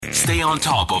Stay on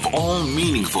top of all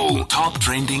meaningful, top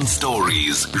trending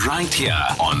stories right here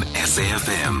on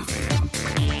SAFM.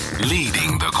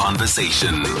 Leading the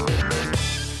conversation.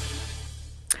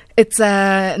 It's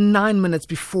 9 minutes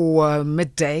before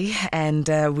midday, and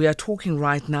we are talking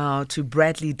right now to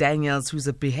Bradley Daniels, who's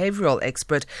a behavioural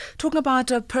expert, talking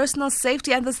about personal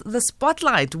safety and the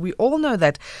spotlight. We all know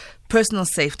that personal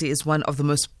safety is one of the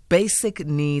most basic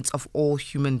needs of all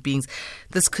human beings.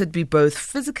 This could be both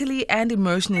physically and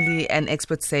emotionally, and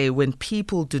experts say when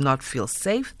people do not feel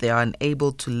safe, they are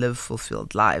unable to live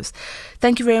fulfilled lives.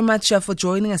 Thank you very much for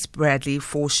joining us, Bradley,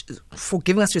 for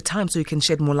giving us your time so you can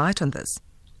shed more light on this.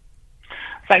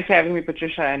 Thanks for having me,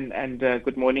 Patricia, and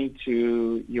good morning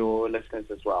to your listeners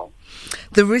as well.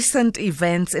 The recent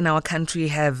events in our country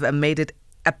have made it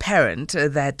apparent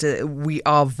that we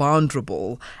are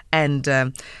vulnerable,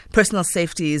 and personal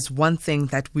safety is one thing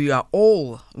that we are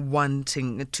all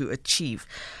wanting to achieve.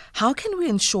 How can we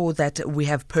ensure that we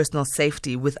have personal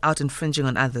safety without infringing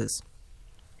on others?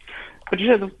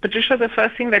 Patricia, the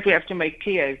first thing that we have to make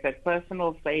clear is that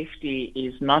personal safety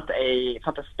is not a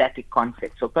static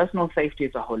concept. So personal safety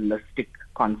is a holistic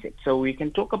concept. So we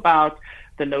can talk about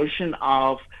the notion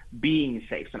of being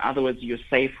safe. In other words, you're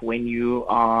safe when you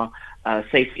are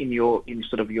safe in your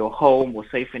home, or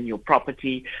safe in your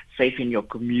property, safe in your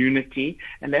community.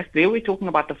 And that's there we're talking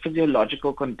about the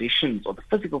physiological conditions or the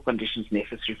physical conditions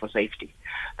necessary for safety.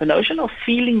 The notion of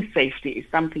feeling safety is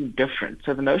something different.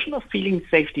 So the notion of feeling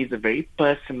safety is a very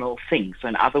personal thing. So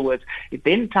in other words, it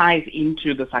then ties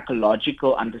into the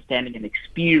psychological understanding and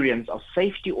experience of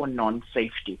safety or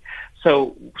non-safety.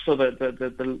 So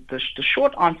the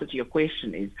short answer to your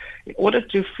question is, in order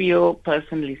to feel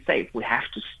personally safe, we have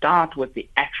to start with the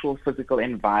actual physical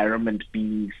environment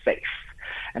being safe.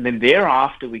 And then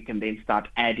thereafter, we can then start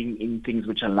adding in things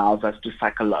which allows us to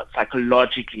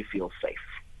psychologically feel safe.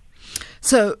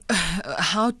 So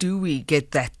how do we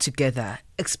get that together,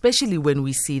 especially when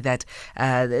we see that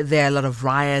there are a lot of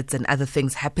riots and other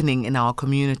things happening in our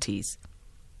communities?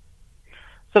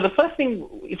 So the first thing,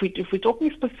 if we're talking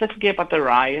specifically about the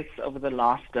riots over the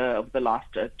last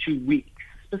 2 weeks,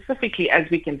 specifically as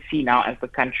we can see now as the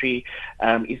country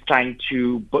is trying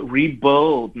to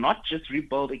rebuild, not just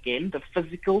rebuild again, the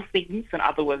physical things. In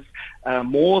other words,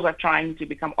 malls are trying to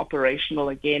become operational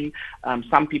again.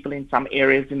 Some people in some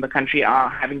areas in the country are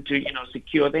having to,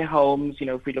 secure their homes.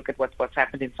 If we look at what's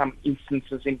happened in some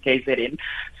instances in KZN.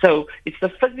 So it's the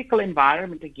physical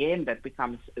environment again that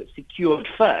becomes secured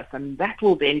first, and that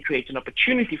will then create an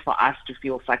opportunity for us to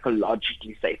feel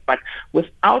psychologically safe. But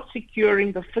without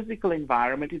securing the physical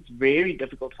environment, it's very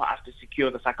difficult for us to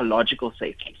secure the psychological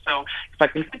safety. So if I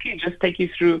can quickly just take you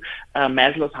through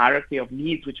Maslow's hierarchy of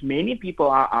needs, which many people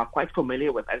are quite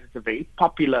familiar with, as it's a very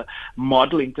popular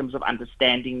model in terms of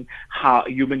understanding how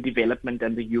human development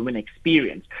and the human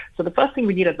experience. So the first thing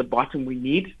we need at the bottom, we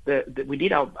need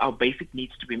our basic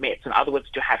needs to be met. So in other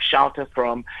words, to have shelter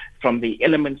from the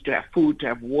elements, to have food, to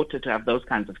have water, to have those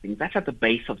kinds of things. That's at the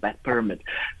base of that pyramid.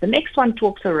 The next one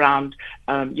talks around,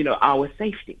 our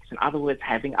safety. So in other words,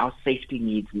 having our safety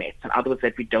needs met. In other words,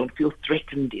 that we don't feel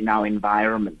threatened in our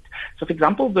environment. So, for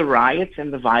example, the riots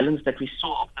and the violence that we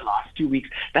saw over the last 2 weeks,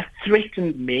 that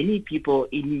threatened many people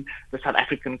in the South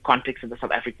African context and the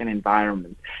South African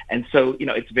environment. And so,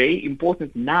 it's very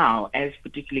important now, as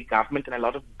particularly government and a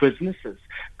lot of businesses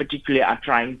particularly are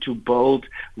trying to build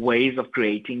ways of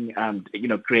creating,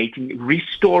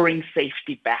 restoring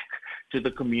safety back to the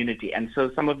community. And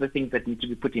so some of the things that need to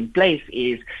be put in place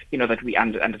is, that we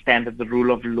understand that the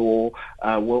rule of law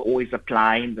will always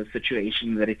apply in the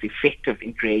situation, that it's effective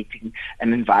in creating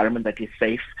an environment that is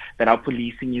safe, that our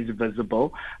policing is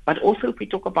visible. But also if we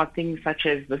talk about things such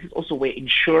as, this is also where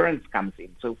insurance comes in.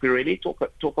 So if we really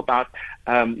talk about,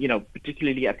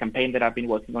 particularly a campaign that I've been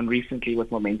working on recently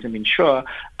with Momentum Insure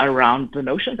around the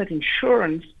notion that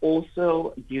insurance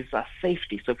also gives us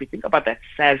safety. So if we think about that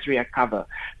SASRIA cover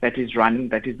that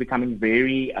is becoming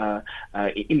very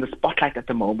in the spotlight at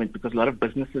the moment, because a lot of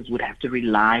businesses would have to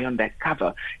rely on that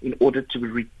cover in order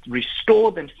to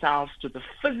restore themselves to the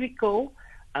physical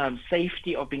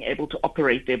safety of being able to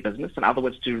operate their business. In other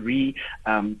words, to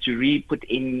put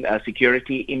in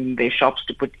security in their shops,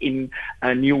 to put in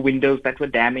new windows that were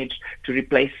damaged, to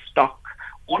replace stock.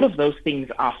 All of those things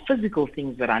are physical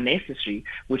things that are necessary,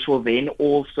 which will then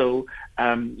also,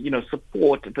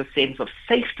 support the sense of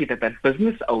safety that that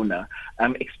business owner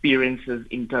experiences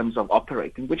in terms of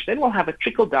operating, which then will have a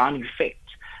trickle-down effect,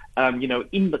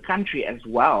 in the country as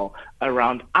well,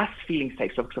 around us feeling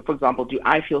safe. So, for example, do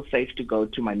I feel safe to go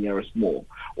to my nearest mall?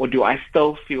 Or do I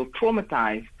still feel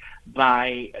traumatized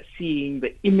by seeing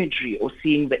the imagery or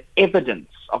seeing the evidence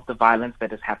of the violence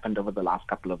that has happened over the last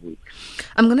couple of weeks.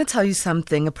 I'm going to tell you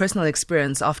something, a personal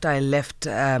experience. After I left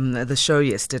the show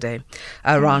yesterday,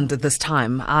 around this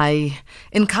time, I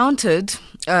encountered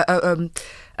not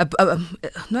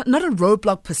a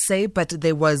roadblock per se, but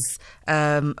there was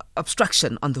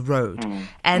obstruction on the road.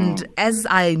 And as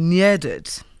I neared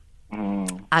it,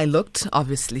 I looked,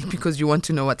 obviously, because you want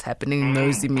to know what's happening,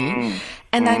 nosy me.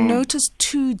 And I noticed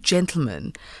two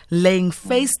gentlemen laying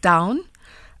face down,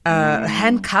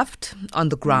 handcuffed on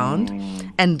the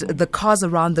ground, and the cars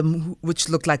around them, which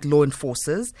looked like law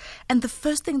enforcers. And the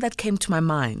first thing that came to my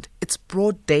mind, it's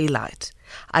broad daylight.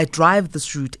 I drive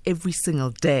this route every single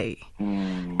day.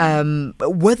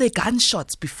 Were there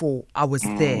gunshots before I was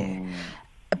there?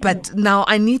 But now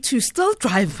I need to still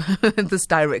drive this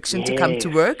direction to come to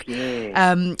work.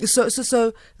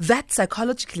 So that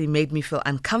psychologically made me feel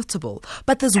uncomfortable.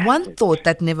 But there's one thought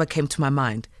that never came to my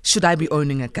mind. Should I be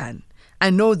owning a gun? I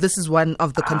know this is one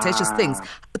of the contentious things.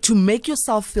 To make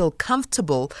yourself feel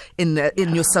comfortable in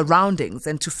your surroundings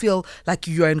and to feel like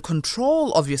you're in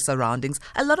control of your surroundings,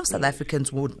 a lot of South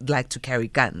Africans would like to carry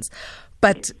guns.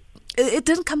 But it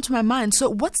didn't come to my mind. So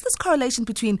what's this correlation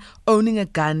between owning a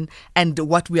gun and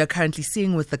what we are currently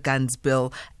seeing with the guns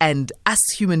bill and us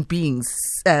human beings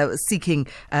seeking,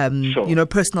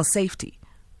 personal safety?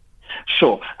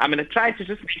 Sure. I'm going to try to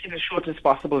just make it as short as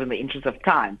possible in the interest of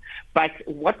time. But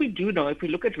what we do know, if we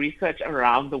look at research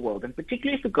around the world, and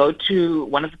particularly if we go to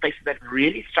one of the places that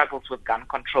really struggles with gun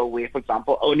control, where, for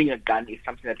example, owning a gun is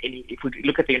something that if we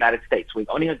look at the United States, where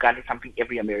owning a gun is something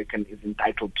every American is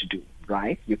entitled to do,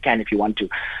 right? You can if you want to.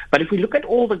 But if we look at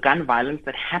all the gun violence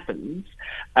that happens,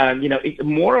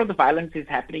 more of the violence is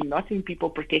happening not in people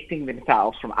protecting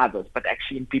themselves from others, but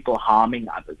actually in people harming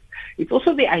others. It's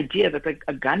also the idea that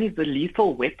a gun is a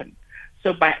lethal weapon.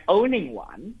 So by owning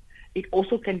one, it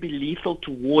also can be lethal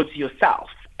towards yourself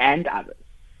and others.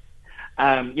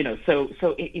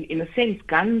 So in a sense,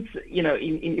 guns,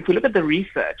 if we look at the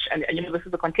research, and this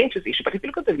is a contentious issue, but if you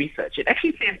look at the research, it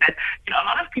actually says that, a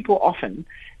lot of people often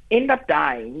end up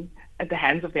dying at the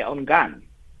hands of their own gun.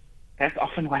 That's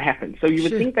often what happens. So you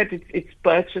would think that it's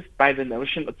purchased by the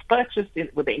notion, it's purchased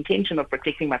with the intention of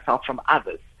protecting myself from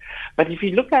others. But if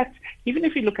you look at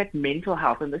mental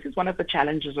health, and this is one of the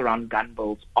challenges around gun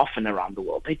bills often around the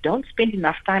world, they don't spend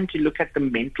enough time to look at the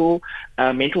mental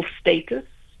status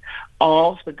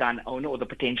of the gun owner or the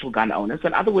potential gun owner. So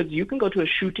in other words, you can go to a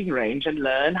shooting range and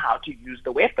learn how to use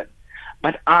the weapon.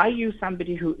 But are you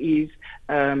somebody who is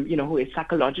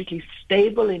psychologically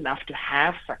stable enough to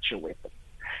have such a weapon?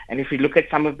 And if we look at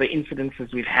some of the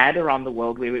incidences we've had around the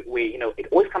world where it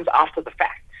always comes after the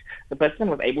fact. The person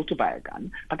was able to buy a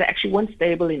gun, but they actually weren't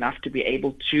stable enough to be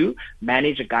able to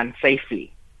manage a gun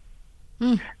safely.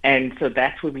 And so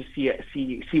that's where we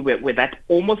see where that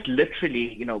almost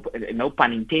literally, no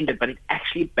pun intended, but it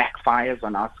actually backfires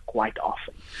on us quite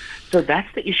often. So that's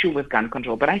the issue with gun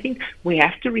control. But I think we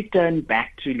have to return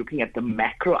back to looking at the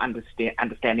macro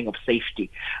understanding of safety.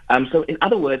 So in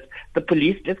other words, the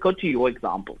police, let's go to your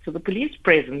example. So the police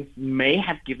presence may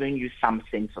have given you some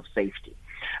sense of safety.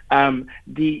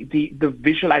 The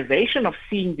visualization of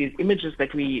seeing these images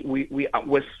that we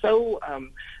were so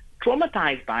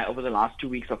traumatized by over the last 2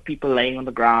 weeks of people laying on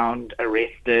the ground,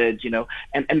 arrested,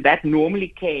 and that normally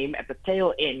came at the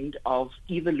tail end of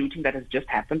either looting that has just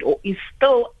happened or is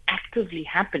still actively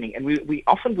happening. And we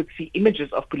often would see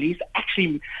images of police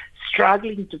actually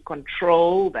struggling to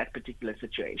control that particular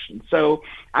situation. So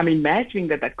I'm imagining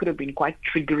that could have been quite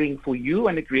triggering for you,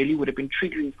 and it really would have been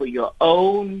triggering for your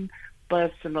own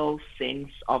personal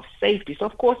sense of safety. So,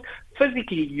 of course,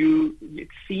 physically, it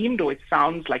seemed or it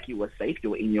sounds like you were safe.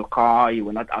 You were in your car. You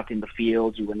were not out in the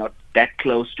fields. You were not that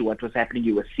close to what was happening.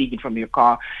 You were seeing it from your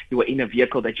car. You were in a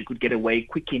vehicle that you could get away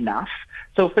quick enough.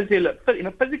 So, in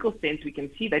a physical sense, we can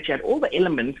see that you had all the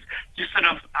elements to sort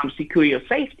of secure your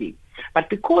safety. But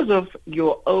because of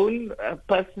your own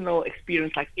personal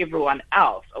experience, like everyone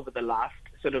else over the last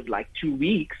sort of like 2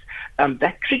 weeks,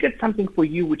 that triggered something for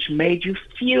you which made you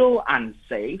feel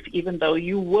unsafe, even though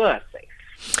you were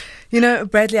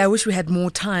safe. Bradley, I wish we had more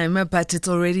time, but it's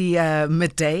already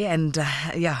midday, and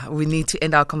we need to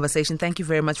end our conversation. Thank you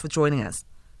very much for joining us.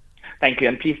 Thank you,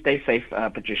 and please stay safe,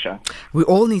 Patricia. We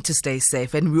all need to stay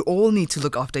safe, and we all need to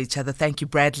look after each other. Thank you,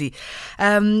 Bradley.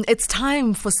 It's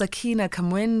time for Sakina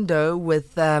Kamwendo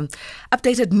with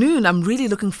Updated Noon. I'm really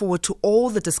looking forward to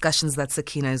all the discussions that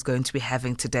Sakina is going to be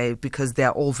having today, because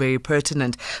they're all very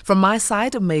pertinent. From my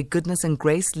side, may goodness and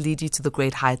grace lead you to the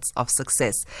great heights of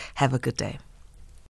success. Have a good day.